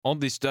On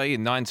this day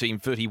in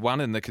 1931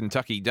 in the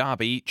Kentucky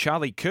Derby,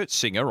 Charlie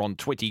Kurtzinger on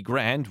 20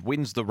 grand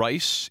wins the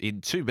race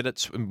in 2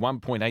 minutes and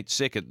 1.8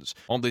 seconds.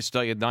 On this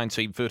day in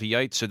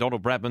 1938, Sir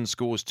Donald Bradman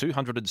scores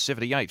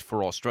 278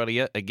 for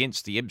Australia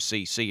against the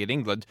MCC in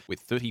England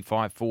with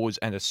 35 fours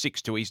and a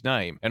 6 to his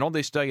name. And on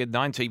this day in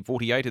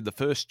 1948, in the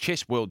first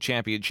Chess World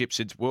Championship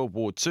since World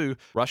War II,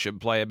 Russian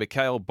player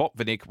Mikhail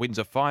Botvinnik wins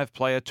a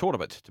 5-player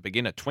tournament to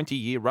begin a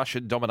 20-year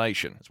Russian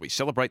domination. As we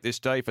celebrate this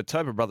day for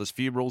Tobin Brothers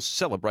Funerals,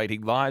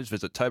 celebrating lives,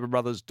 visit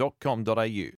tobinbrothers.com.au.